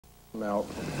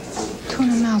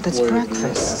Tuna melt, it's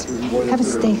breakfast. Have a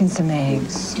steak and some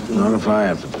eggs. Not if I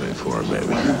have to pay for it,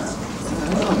 baby.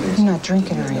 You're not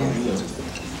drinking, are you?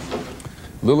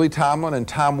 Lily Tomlin and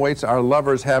Tom Waits are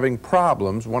lovers having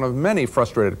problems, one of many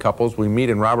frustrated couples we meet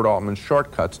in Robert Altman's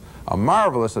Shortcuts, a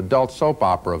marvelous adult soap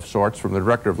opera of sorts from the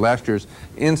director of last year's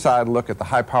inside look at the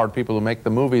high-powered people who make the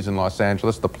movies in Los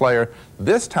Angeles, The Player.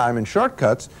 This time in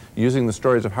Shortcuts, using the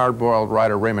stories of hard-boiled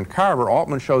writer Raymond Carver,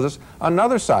 Altman shows us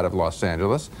another side of Los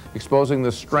Angeles, exposing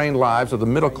the strained lives of the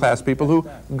middle-class people who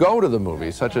go to the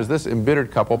movies, such as this embittered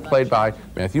couple played by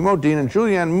Matthew Modine and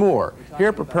Julianne Moore.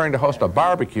 Here preparing to host a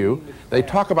barbecue, they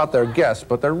talk about their guests,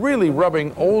 but they're really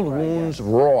rubbing old wounds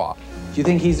raw. Do you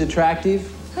think he's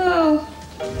attractive? Who?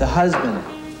 The husband.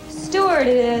 Stewart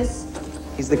it is.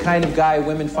 He's the kind of guy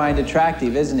women find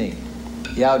attractive, isn't he?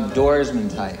 The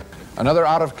outdoorsman type. Another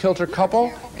out-of-kilter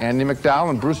couple, Andy McDowell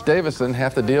and Bruce Davison,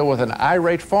 have to deal with an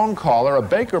irate phone caller, a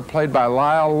baker played by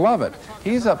Lyle Lovett.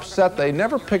 He's upset they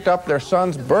never picked up their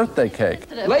son's birthday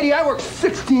cake. Lady, I work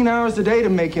 16 hours a day to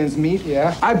make ends meet.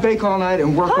 Yeah. I bake all night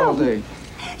and work all day.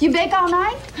 You bake all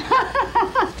night?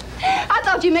 I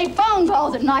thought you made phone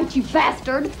calls at night, you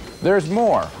bastard. There's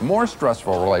more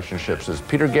stressful relationships as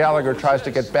Peter Gallagher tries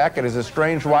to get back at his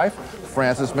estranged wife,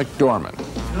 Frances McDormand.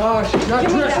 No, she's not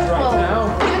dressed right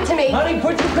now. Give it to me. Honey,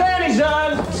 put your panties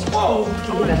on. Whoa.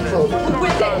 Give me that phone.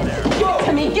 With it. Give it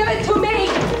to me. Give it to me.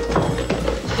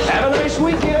 Have a nice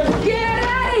weekend. Get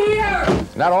out of here.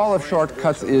 Not all of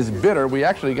Shortcuts is bitter. We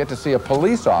actually get to see a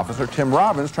police officer, Tim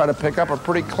Robbins, try to pick up a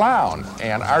pretty clown,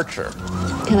 Ann Archer.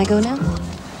 Can I go now?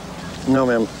 No,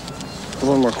 ma'am.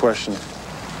 One more question.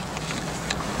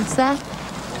 What's that?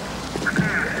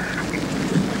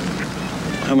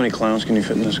 How many clowns can you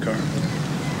fit in this car?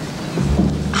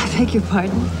 I beg your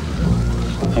pardon?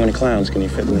 How many clowns can you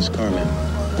fit in this car, ma'am?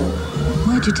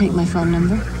 Why'd you take my phone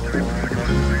number?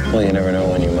 Well, you never know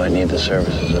when you might need the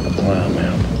services of a clown,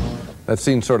 ma'am. That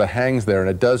scene sort of hangs there, and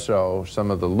it does show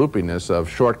some of the loopiness of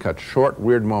Shortcuts, short,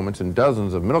 weird moments in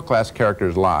dozens of middle-class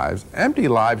characters' lives. Empty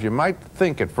lives, you might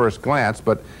think at first glance,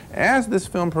 but as this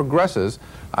film progresses,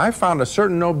 I found a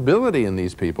certain nobility in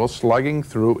these people slugging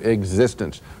through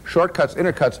existence. Shortcuts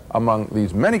intercuts among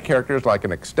these many characters like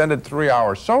an extended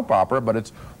 3-hour soap opera, but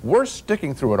it's worth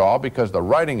sticking through it all because the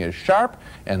writing is sharp,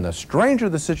 and the stranger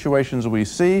the situations we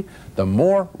see, the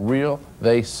more real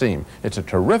they seem. It's a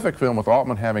terrific film with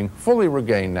Altman having fully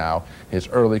regained now his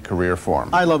early career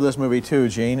form. I love this movie too,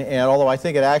 Gene, and although I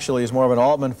think it actually is more of an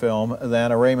Altman film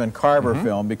than a Raymond Carver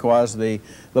film, because the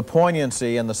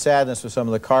poignancy and the sadness of some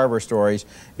of the Carver stories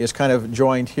is kind of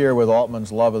joined here with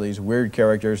Altman's love of these weird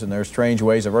characters and their strange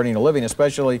ways of earning a living,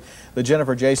 especially the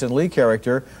Jennifer Jason Leigh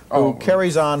character who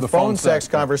carries on phone sex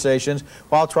conversations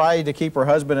while trying to keep her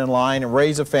husband in line,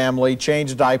 raise a family,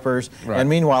 change diapers, and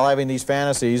meanwhile having these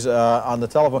fantasies on the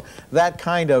telephone. That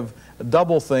kind of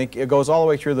doublethink, it goes all the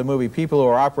way through the movie, people who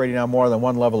are operating on more than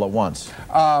one level at once.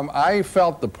 I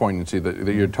felt the poignancy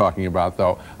that you're talking about,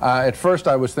 though. At first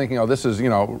I was thinking, oh, this is, you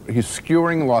know, he's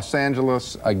skewering Los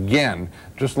Angeles again,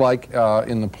 just like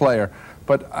in The Player.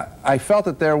 But I felt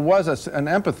that there was an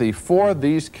empathy for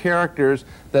these characters,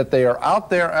 that they are out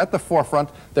there at the forefront.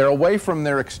 They're away from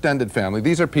their extended family.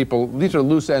 These are people, these are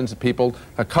loose ends people,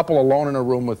 a couple alone in a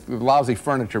room with lousy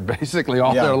furniture basically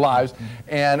all their lives.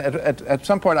 And at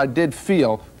some point I did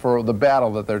feel for the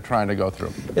battle that they're trying to go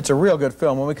through. It's a real good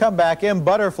film. When we come back in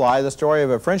Butterfly, the story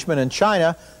of a Frenchman in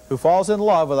China who falls in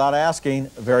love without asking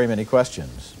very many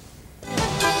questions.